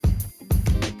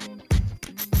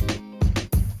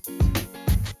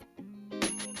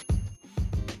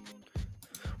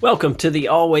Welcome to the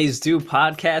Always Do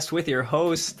podcast with your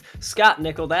host, Scott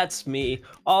Nickel. That's me.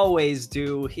 Always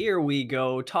Do. Here we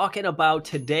go. Talking about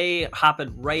today,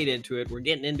 hopping right into it. We're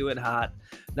getting into it hot,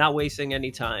 not wasting any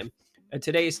time. And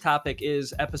today's topic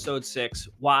is episode 6,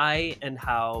 why and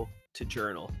how to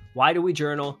journal. Why do we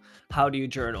journal? How do you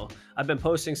journal? I've been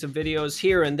posting some videos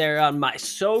here and there on my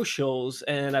socials,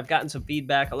 and I've gotten some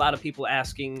feedback. A lot of people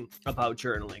asking about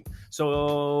journaling.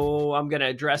 So I'm going to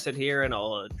address it here, and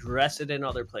I'll address it in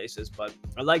other places. But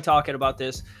I like talking about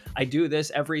this. I do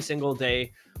this every single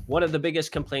day. One of the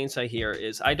biggest complaints I hear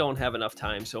is I don't have enough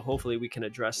time. So hopefully we can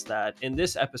address that in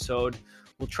this episode.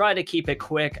 We'll try to keep it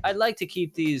quick. I'd like to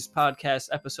keep these podcast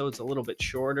episodes a little bit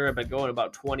shorter. I've been going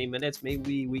about 20 minutes.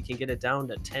 Maybe we can get it down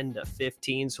to 10 to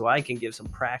 15 so I can give some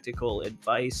practical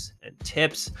advice and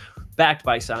tips backed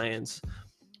by science.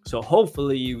 So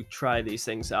hopefully you try these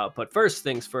things out. But first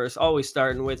things first, always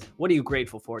starting with, what are you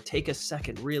grateful for? Take a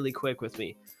second really quick with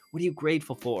me. What are you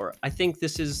grateful for? I think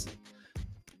this is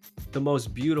the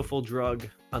most beautiful drug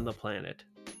on the planet.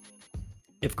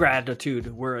 If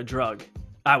gratitude were a drug,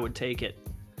 I would take it.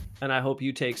 And I hope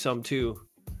you take some too,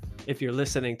 if you're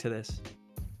listening to this,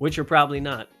 which you're probably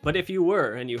not. But if you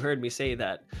were and you heard me say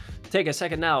that, take a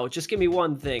second now. Just give me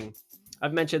one thing.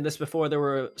 I've mentioned this before. There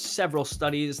were several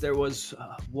studies. There was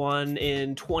one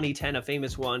in 2010, a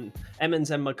famous one,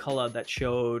 Emmons and McCullough, that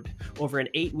showed over an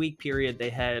 8-week period, they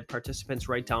had participants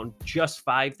write down just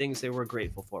 5 things they were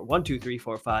grateful for. 1, 2, 3,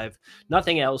 4, 5,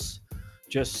 nothing else.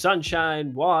 Just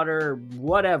sunshine, water,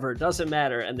 whatever, doesn't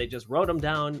matter. And they just wrote them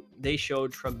down. They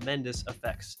showed tremendous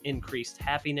effects: increased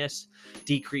happiness,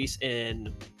 decrease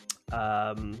in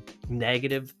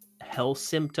negative health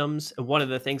symptoms. One of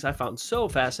the things I found so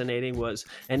fascinating was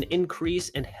an increase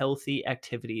in healthy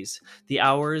activities. The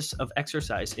hours of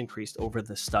exercise increased over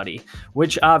the study,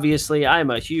 which obviously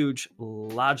I'm a huge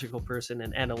logical person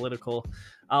and analytical.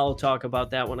 I'll talk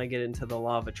about that when I get into the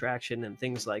law of attraction and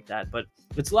things like that, but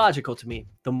it's logical to me.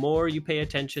 The more you pay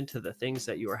attention to the things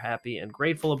that you are happy and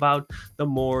grateful about, the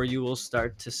more you will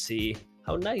start to see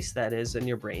how nice that is, and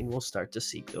your brain will start to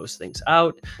seek those things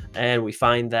out. And we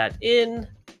find that in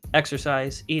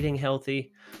exercise, eating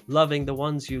healthy, loving the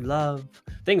ones you love,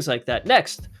 things like that.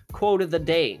 Next, quote of the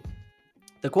day.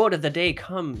 The quote of the day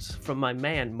comes from my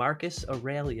man, Marcus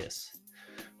Aurelius,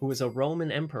 who was a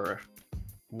Roman emperor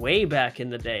way back in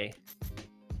the day,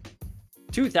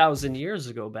 2,000 years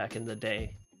ago back in the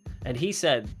day. And he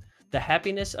said, "The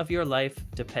happiness of your life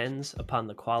depends upon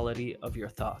the quality of your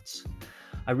thoughts."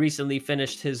 I recently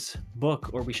finished his book,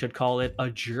 or we should call it a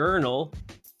journal.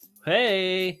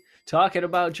 Hey, talking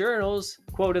about journals,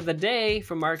 quote of the day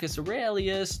from Marcus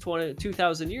Aurelius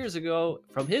 2,000 years ago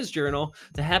from his journal: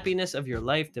 "The happiness of your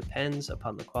life depends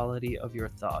upon the quality of your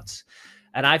thoughts."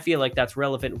 And I feel like that's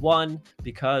relevant, one,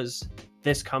 because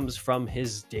this comes from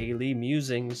his daily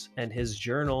musings and his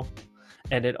journal,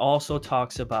 and it also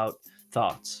talks about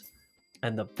thoughts.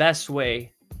 And the best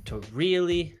way to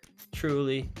really,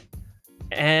 truly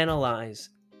analyze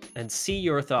and see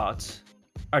your thoughts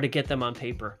are to get them on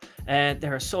paper. And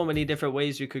there are so many different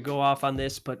ways you could go off on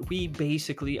this, but we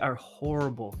basically are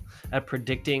horrible at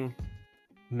predicting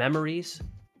memories,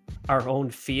 our own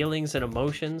feelings and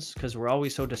emotions, because we're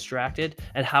always so distracted,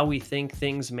 and how we think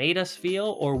things made us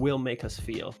feel or will make us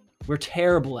feel. We're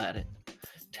terrible at it.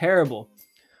 Terrible.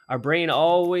 Our brain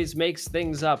always makes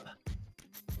things up.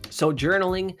 So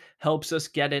journaling helps us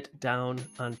get it down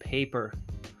on paper.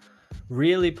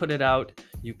 Really put it out.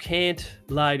 You can't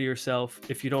lie to yourself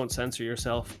if you don't censor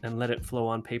yourself and let it flow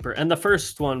on paper. And the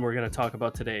first one we're going to talk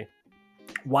about today,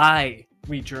 why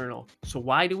we journal. So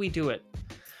why do we do it?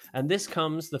 And this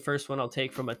comes, the first one I'll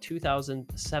take from a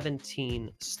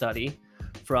 2017 study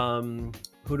from,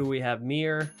 who do we have?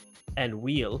 Meir and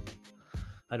Wheel.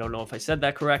 I don't know if I said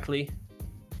that correctly,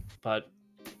 but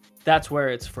that's where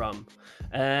it's from.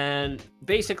 And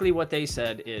basically what they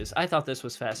said is, I thought this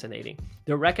was fascinating.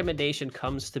 The recommendation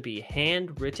comes to be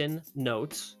handwritten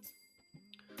notes.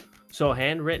 So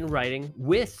handwritten writing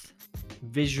with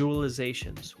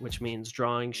visualizations, which means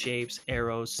drawing shapes,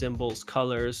 arrows, symbols,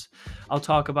 colors. I'll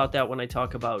talk about that when I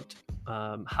talk about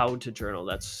how to journal.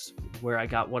 That's where I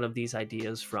got one of these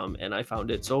ideas from, and I found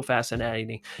it so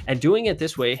fascinating. And doing it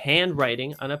this way,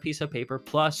 handwriting on a piece of paper,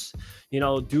 plus,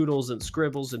 doodles and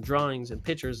scribbles and drawings and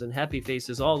pictures and happy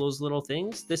faces, all those little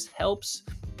things, this helps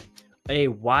a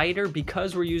wider,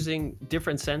 because we're using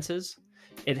different senses,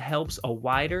 it helps a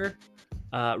wider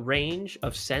range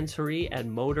of sensory and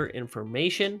motor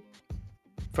information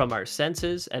from our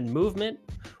senses and movement,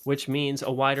 which means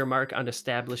a wider mark on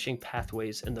establishing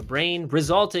pathways in the brain,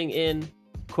 resulting in,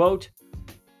 quote,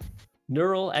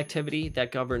 neural activity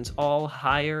that governs all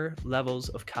higher levels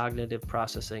of cognitive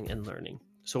processing and learning.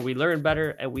 So we learn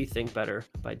better and we think better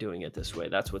by doing it this way.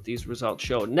 That's what these results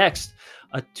show. Next,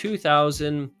 a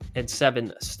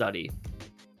 2007 study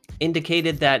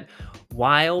indicated that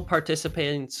while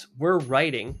participants were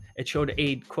writing, it showed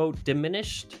a quote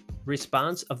diminished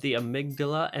response of the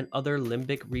amygdala and other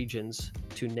limbic regions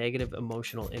to negative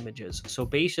emotional images. So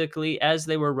basically, as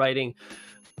they were writing,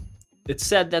 it's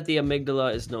said that the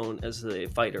amygdala is known as the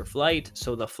fight or flight.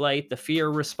 So the flight, the fear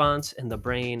response in the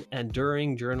brain, and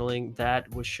during journaling, that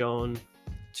was shown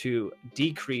to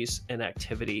decrease in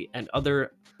activity, and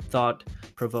other thought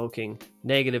provoking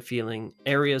negative feeling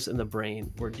areas in the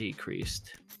brain were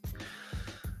decreased.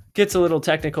 Gets a little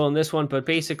technical in this one, but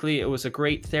basically it was a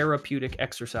great therapeutic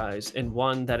exercise, and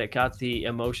one that it got the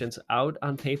emotions out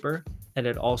on paper, and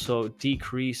it also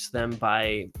decreased them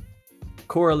by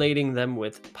correlating them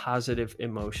with positive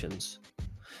emotions.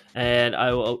 And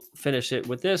I will finish it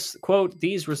with this quote: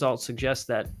 these results suggest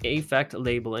that affect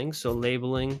labeling, so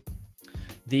labeling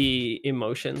the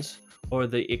emotions or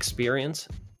the experience,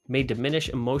 may diminish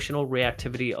emotional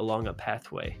reactivity along a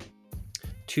pathway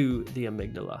to the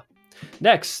amygdala.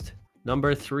 Next,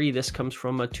 number 3, this comes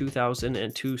from a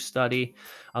 2002 study.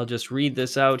 I'll just read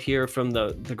this out here from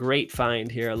the great find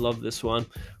here. I love this one.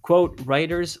 Quote,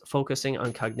 writers focusing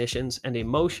on cognitions and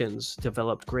emotions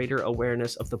developed greater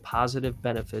awareness of the positive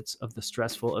benefits of the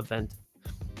stressful event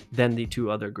than the 2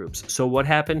 other groups. So what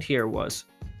happened here was,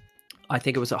 I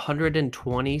think it was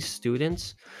 120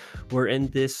 students were in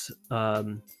this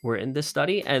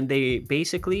study, and they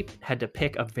basically had to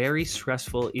pick a very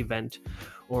stressful event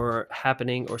or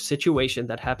happening or situation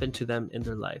that happened to them in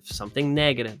their life, something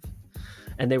negative,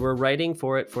 and they were writing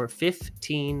for it for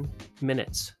 15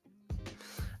 minutes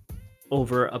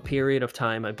over a period of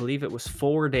time. I believe it was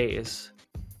 4 days.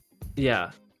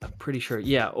 Yeah, I'm pretty sure.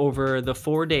 Yeah, over the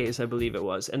 4 days, I believe it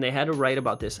was. And they had to write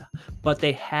about this, but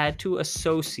they had to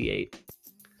associate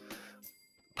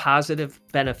positive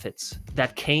benefits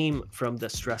that came from the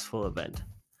stressful event.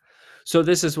 So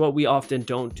this is what we often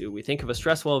don't do. We think of a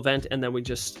stressful event and then we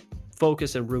just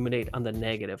focus and ruminate on the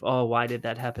negative. Oh, why did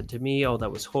that happen to me? Oh,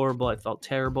 that was horrible. I felt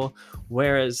terrible.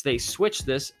 Whereas they switched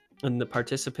this, and the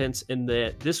participants in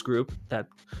this group that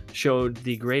showed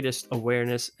the greatest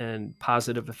awareness and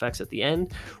positive effects at the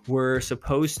end were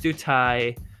supposed to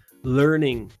tie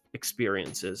learning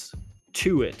experiences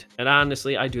to it. And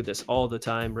honestly, I do this all the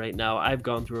time right now. I've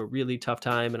gone through a really tough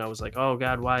time and I was like, oh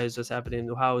God, why is this happening?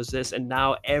 How is this? And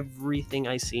now everything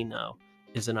I see now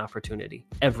is an opportunity.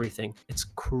 Everything. It's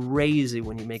crazy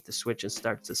when you make the switch and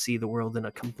start to see the world in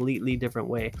a completely different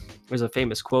way. There's a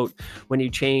famous quote: when you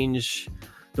change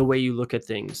the way you look at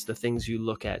things, the things you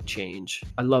look at change.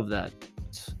 I love that.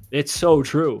 It's so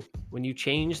true. When you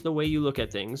change the way you look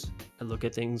at things, I look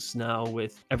at things now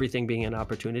with everything being an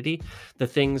opportunity. The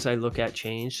things I look at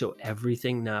change, so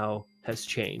everything now has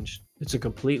changed. It's a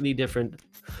completely different,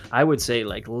 I would say,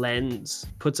 like lens.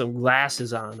 Put some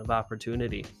glasses on of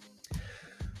opportunity.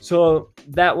 So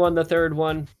that one, the third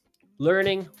one,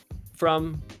 learning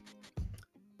from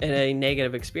a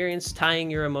negative experience, tying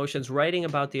your emotions, writing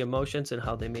about the emotions and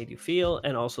how they made you feel,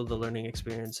 and also the learning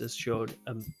experiences showed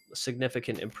a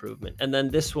significant improvement. And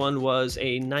then this one was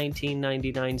a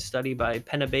 1999 study by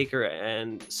Pennebaker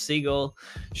and Siegel,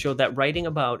 showed that writing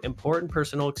about important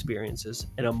personal experiences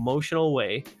in an emotional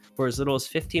way for as little as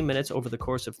 15 minutes over the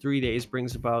course of 3 days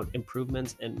brings about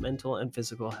improvements in mental and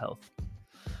physical health.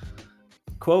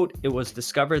 Quote, it was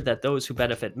discovered that those who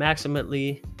benefit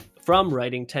maximally from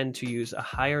writing tend to use a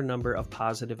higher number of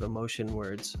positive emotion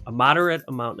words, a moderate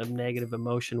amount of negative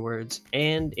emotion words,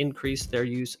 and increase their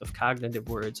use of cognitive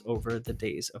words over the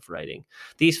days of writing.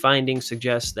 These findings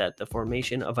suggest that the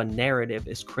formation of a narrative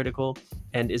is critical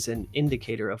and is an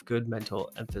indicator of good mental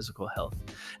and physical health,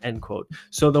 end quote.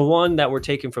 So the one that we're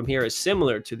taking from here is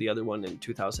similar to the other one in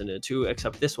 2002,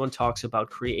 except this one talks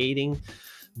about creating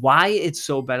why it's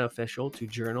so beneficial to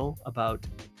journal about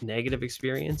negative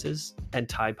experiences and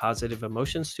tie positive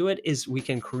emotions to it is we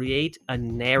can create a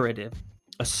narrative,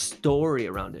 a story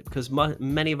around it, because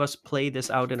many of us play this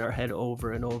out in our head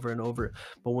over and over and over.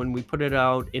 But when we put it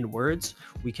out in words,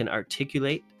 we can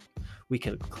articulate, we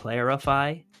can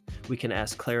clarify, we can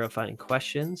ask clarifying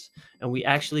questions, and we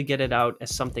actually get it out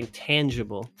as something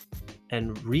tangible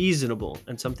and reasonable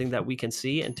and something that we can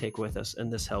see and take with us. And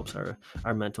this helps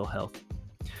our mental health.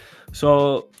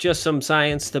 So just some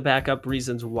science to back up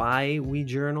reasons why we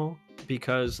journal,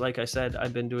 because like I said,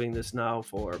 I've been doing this now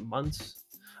for months,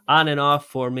 on and off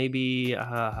for maybe,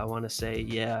 I want to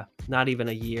say, not even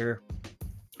a year.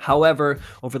 However,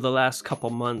 over the last couple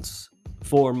months,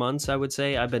 4 months, I would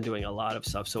say. I've been doing a lot of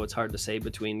stuff, so it's hard to say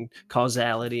between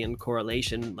causality and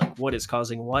correlation, like what is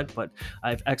causing what. But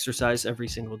I've exercised every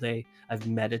single day. I've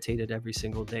meditated every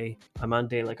single day. I'm on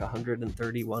day like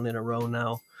 131 in a row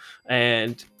now.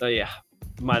 And yeah,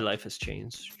 my life has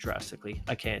changed drastically.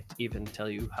 I can't even tell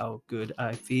you how good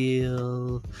I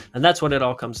feel. And that's what it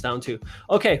all comes down to.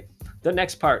 Okay, the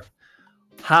next part,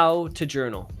 how to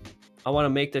journal. I want to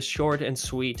make this short and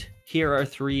sweet. Here are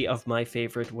 3 of my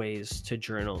favorite ways to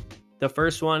journal. The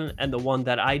first one, and the one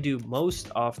that I do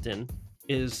most often,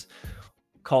 is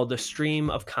called the stream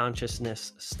of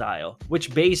consciousness style,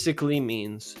 which basically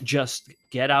means just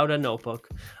get out a notebook.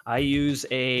 I use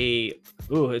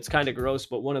it's kind of gross,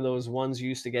 but one of those ones you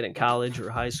used to get in college or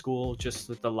high school, just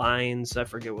with the lines. I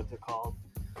forget what they're called.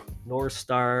 North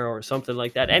Star or something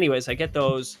like that. Anyways, I get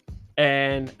those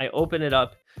and I open it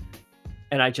up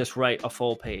and I just write a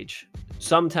full page,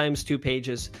 sometimes 2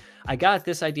 pages. I got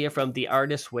this idea from The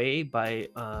Artist's Way by,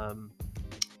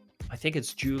 I think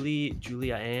it's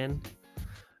Julia Ann.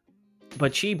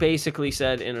 But she basically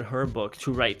said in her book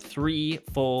to write 3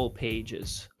 full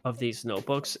pages of these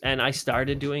notebooks. And I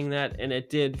started doing that, and it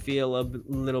did feel a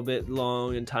little bit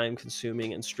long and time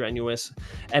consuming and strenuous.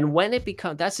 And when it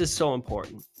becomes, that's just so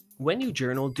important. When you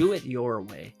journal, do it your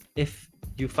way. If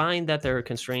you find that there are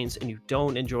constraints and you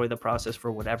don't enjoy the process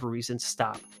for whatever reason,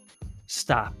 stop.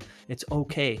 It's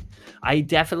okay. I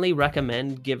definitely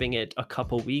recommend giving it a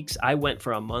couple weeks. I went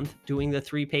for a month doing the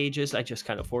 3 pages. I just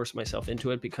kind of forced myself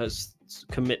into it because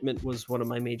commitment was one of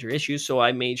my major issues. So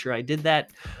I made sure I did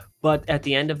that. But at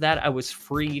the end of that, I was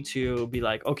free to be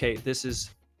like, okay, this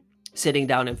is sitting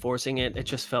down and forcing it. It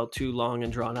just felt too long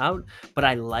and drawn out. But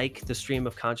I like the stream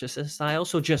of consciousness style.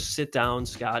 So just sit down,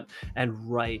 Scott, and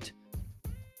write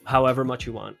however much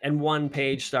you want. And 1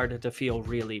 page started to feel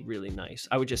really, really nice.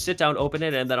 I would just sit down, open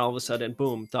it, and then all of a sudden,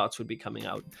 boom, thoughts would be coming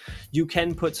out. You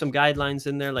can put some guidelines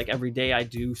in there. Like every day I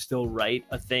do still write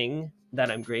a thing that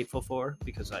I'm grateful for,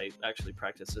 because I actually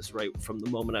practice this right from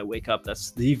the moment I wake up. That's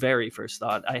the very first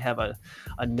thought. I have a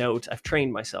note. I've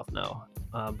trained myself now,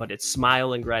 but it's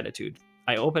smile and gratitude.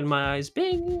 I open my eyes,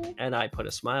 bing, and I put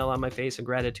a smile on my face in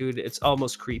gratitude. It's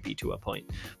almost creepy to a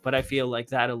point, but I feel like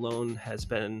that alone has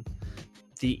been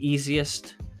the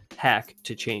easiest hack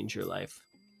to change your life.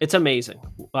 It's amazing.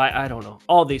 I don't know.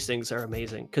 All these things are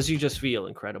amazing because you just feel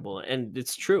incredible. And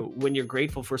it's true. When you're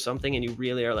grateful for something and you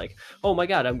really are like, oh my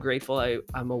God, I'm grateful.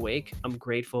 I'm awake. I'm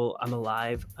grateful. I'm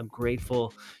alive. I'm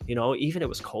grateful. Even it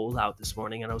was cold out this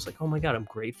morning and I was like, oh my God, I'm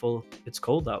grateful. It's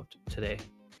cold out today.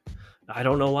 I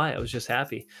don't know why. I was just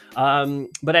happy.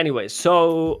 But anyways,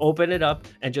 so open it up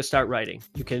and just start writing.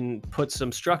 You can put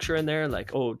some structure in there,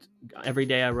 like, every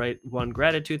day I write 1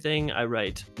 gratitude thing. I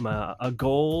write a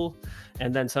goal,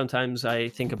 and then sometimes I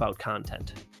think about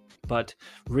content. But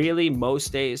really,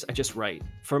 most days I just write.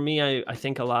 For me, I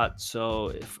think a lot,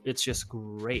 so it's just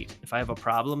great. If I have a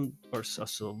problem or a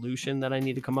solution that I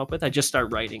need to come up with, I just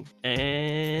start writing,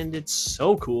 and it's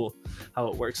so cool how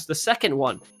it works. The second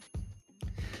one,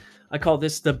 I call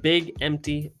this the Big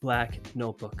Empty Black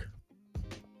Notebook.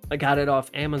 I got it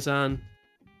off Amazon.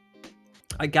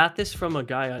 I got this from a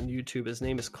guy on YouTube. His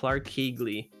name is Clark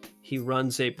Keegley. He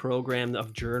runs a program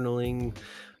of journaling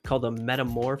called a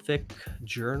Metamorphic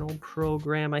Journal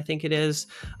Program, I think it is.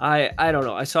 I don't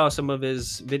know. I saw some of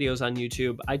his videos on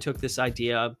YouTube. I took this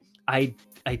idea. I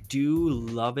do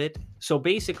love it. So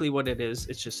basically what it is,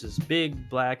 it's just this big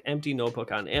black empty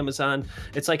notebook on Amazon.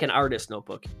 It's like an artist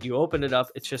notebook. You open it up,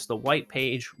 it's just a white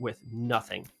page with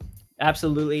nothing.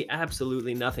 Absolutely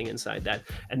nothing inside that.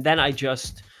 And then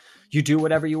you do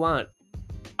whatever you want.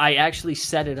 I actually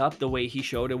set it up the way he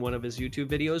showed in one of his YouTube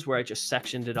videos, where I just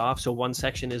sectioned it off. So one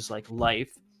section is like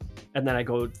life, and then I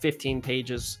go 15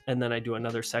 pages, and then I do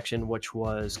another section which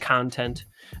was content,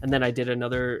 and then I did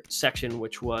another section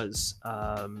which was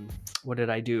what did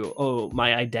I do?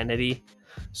 My identity.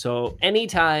 So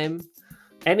anytime,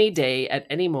 any day, at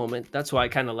any moment. That's why I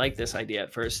kind of like this idea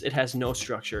at first. It has no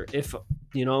structure. If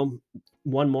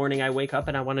one morning I wake up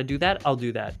and I want to do that, I'll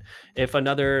do that. If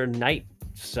another night,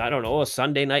 I don't know, a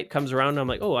Sunday night comes around, I'm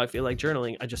like, I feel like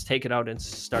journaling, I just take it out and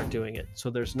start doing it. So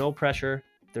there's no pressure.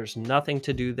 There's nothing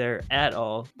to do there at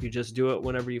all. You just do it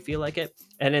whenever you feel like it.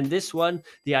 And in this one,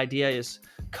 the idea is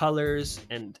colors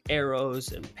and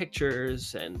arrows and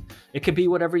pictures, and it could be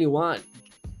whatever you want.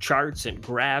 Charts and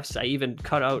graphs. I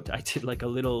did like a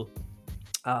little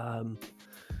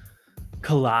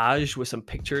collage with some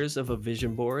pictures of a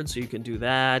vision board, so you can do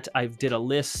that. I did a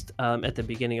list at the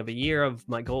beginning of a year of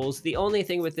my goals. The only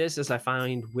thing with this is I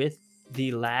find with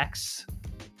the lax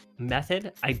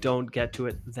method, I don't get to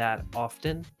it that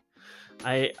often.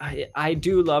 I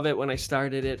do love it when I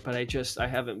started it, but I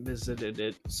haven't visited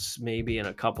it maybe in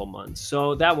a couple months.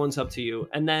 So that one's up to you.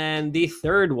 And then the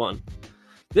third one.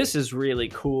 This is really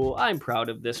cool. I'm proud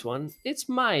of this one. It's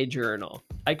my journal.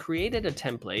 I created a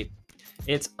template.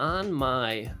 It's on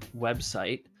my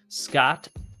website,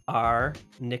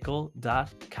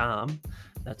 scottrnickel.com.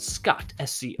 That's Scott,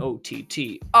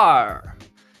 SCOTTR.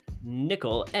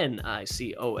 Nickel,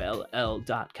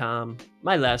 NICOLL.com.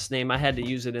 My last name, I had to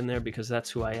use it in there because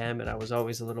that's who I am, and I was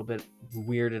always a little bit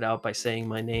weirded out by saying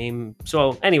my name.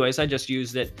 So, anyways, I just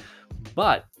used it.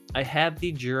 But I have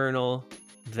the journal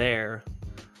there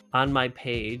on my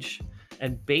page,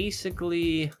 and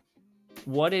basically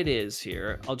what it is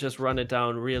here, I'll just run it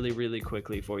down really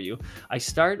quickly for you. I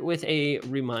start with a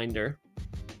reminder.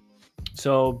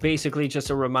 So basically just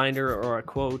a reminder or a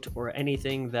quote or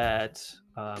anything that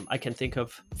I can think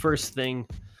of first thing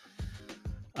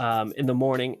in the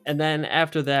morning. And then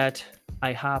after that,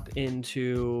 I hop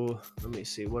into, let me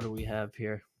see, what do we have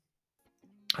here?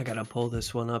 I gotta pull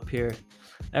this one up here.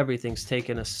 Everything's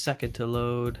taking a second to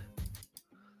load.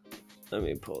 Let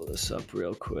me pull this up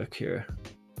real quick here.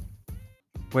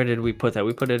 Where did we put that?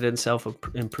 We put it in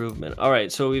self-improvement. All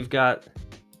right, so we've got...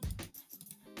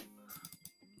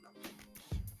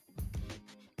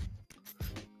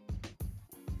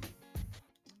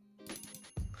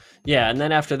 Yeah, and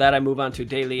then after that, I move on to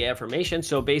daily affirmation.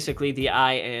 So basically the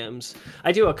I ams.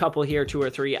 I do a couple here, 2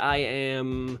 or 3. I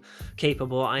am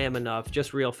capable. I am enough.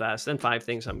 Just real fast. Then 5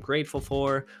 things I'm grateful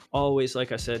for. Always,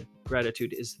 like I said,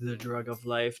 gratitude is the drug of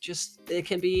life. Just, it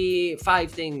can be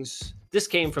 5 things. This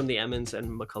came from the Emmons and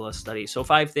McCullough study. So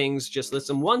 5 things, just list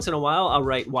them once in a while. I'll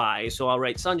write why. So I'll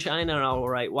write sunshine and I'll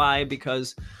write why,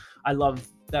 because I love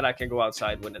that I can go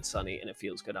outside when it's sunny and it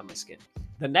feels good on my skin.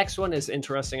 The next one is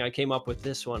interesting. I came up with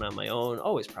this one on my own.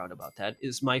 Always proud about that.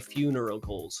 Is my funeral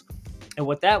goals. And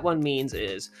what that one means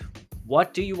is,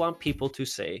 what do you want people to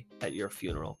say at your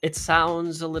funeral? It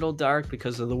sounds a little dark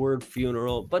because of the word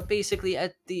funeral, but basically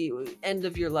at the end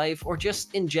of your life, or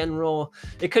just in general,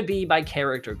 it could be by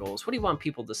character goals. What do you want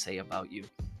people to say about you?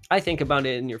 I think about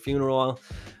it in your funeral.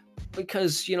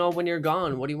 Because, you know, when you're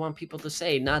gone, what do you want people to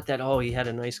say? Not that, oh, he had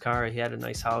a nice car, he had a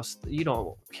nice house. You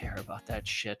don't care about that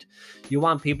shit. You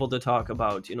want people to talk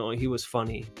about, you know, he was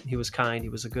funny, he was kind, he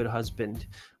was a good husband,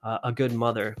 a good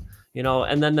mother, you know.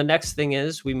 And then the next thing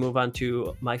is we move on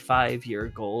to my 5-year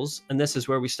goals. And this is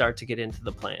where we start to get into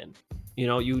the plan. You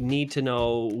know, you need to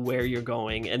know where you're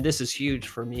going. And this is huge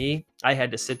for me. I had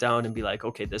to sit down and be like,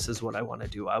 okay, this is what I want to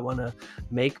do. I want to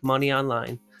make money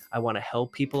online. I want to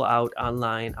help people out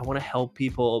online. I want to help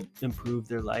people improve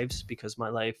their lives, because my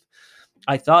life,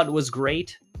 I thought it was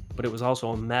great, but it was also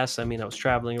a mess. I mean, I was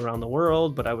traveling around the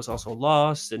world, but I was also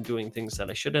lost and doing things that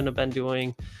I shouldn't have been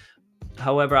doing.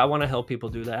 However, I want to help people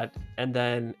do that. And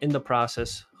then in the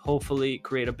process, hopefully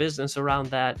create a business around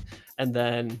that. And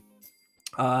then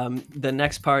the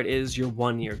next part is your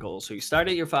 1-year goals. So you start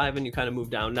at your 5 and you kind of move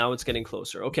down. Now it's getting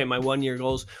closer. Okay, my 1-year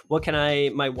goals. What can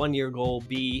my 1-year goal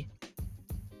be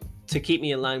to keep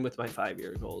me in line with my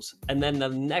 5-year goals? And then the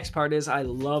next part is, I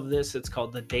love this. It's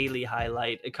called the daily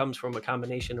highlight. It comes from a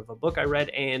combination of a book I read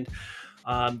and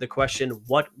the question,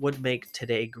 what would make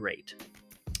today great?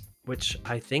 Which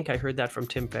I think I heard that from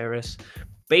Tim Ferriss.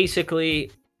 Basically,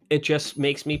 it just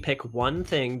makes me pick one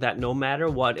thing that no matter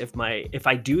what, if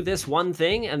I do this one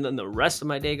thing and then the rest of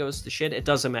my day goes to shit, it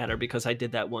doesn't matter, because I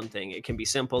did that one thing. It can be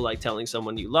simple, like telling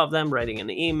someone you love them, writing an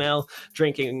email,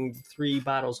 drinking 3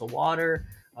 bottles of water,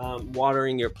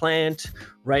 watering your plant,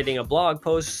 writing a blog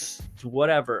post,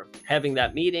 whatever, having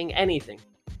that meeting, anything,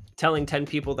 telling 10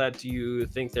 people that you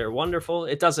think they're wonderful.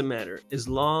 It doesn't matter, as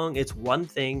long it's one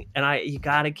thing. And you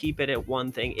got to keep it at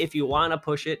one thing. If you want to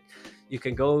push it, you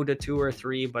can go to 2 or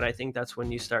 3, but I think that's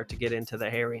when you start to get into the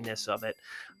hairiness of it.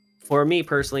 For me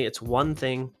personally, it's one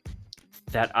thing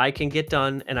that I can get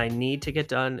done, and I need to get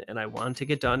done, and I want to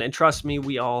get done. And trust me,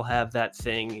 we all have that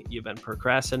thing. You've been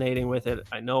procrastinating with it.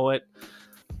 I know it.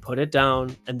 Put it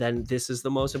down. And then this is the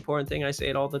most important thing. I say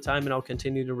it all the time, and I'll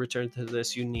continue to return to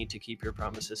this. You need to keep your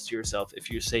promises to yourself.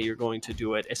 If you say you're going to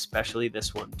do it, especially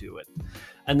this one, do it.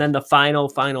 And then the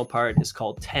final part is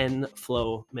called 10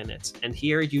 flow minutes. And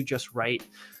here you just write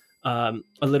a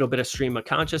little bit of stream of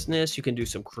consciousness. You can do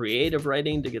some creative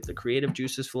writing to get the creative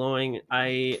juices flowing.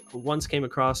 I once came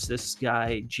across this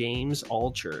guy, James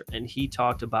Altucher, and he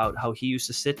talked about how he used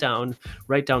to sit down,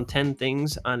 write down 10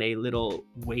 things on a little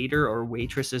waiter or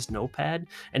waitress's notepad,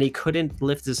 and he couldn't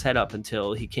lift his head up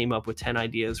until he came up with 10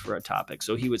 ideas for a topic.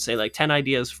 So he would say, like, 10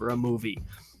 ideas for a movie,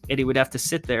 and he would have to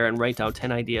sit there and write down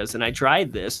 10 ideas. And I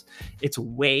tried this. It's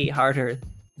way harder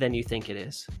than you think it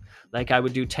is. Like I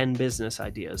would do 10 business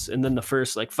ideas, and then the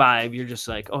first like 5 you're just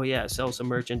like, "Oh yeah, sell some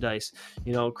merchandise,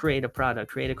 create a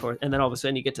product, create a course." And then all of a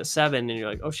sudden you get to 7 and you're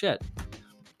like, "Oh shit."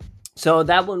 So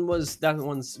that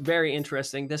one's very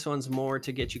interesting. This one's more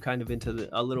to get you kind of into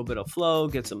a little bit of flow,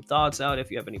 get some thoughts out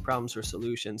if you have any problems or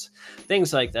solutions,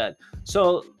 things like that.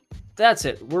 So that's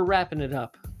it. We're wrapping it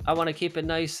up. I want to keep it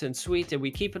nice and sweet. Did we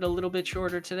keep it a little bit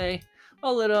shorter today?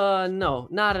 A little, no,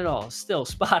 not at all. Still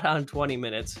spot on 20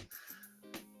 minutes.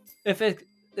 If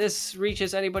this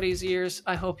reaches anybody's ears,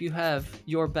 I hope you have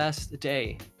your best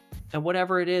day. And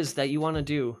whatever it is that you want to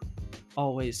do,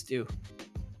 always do.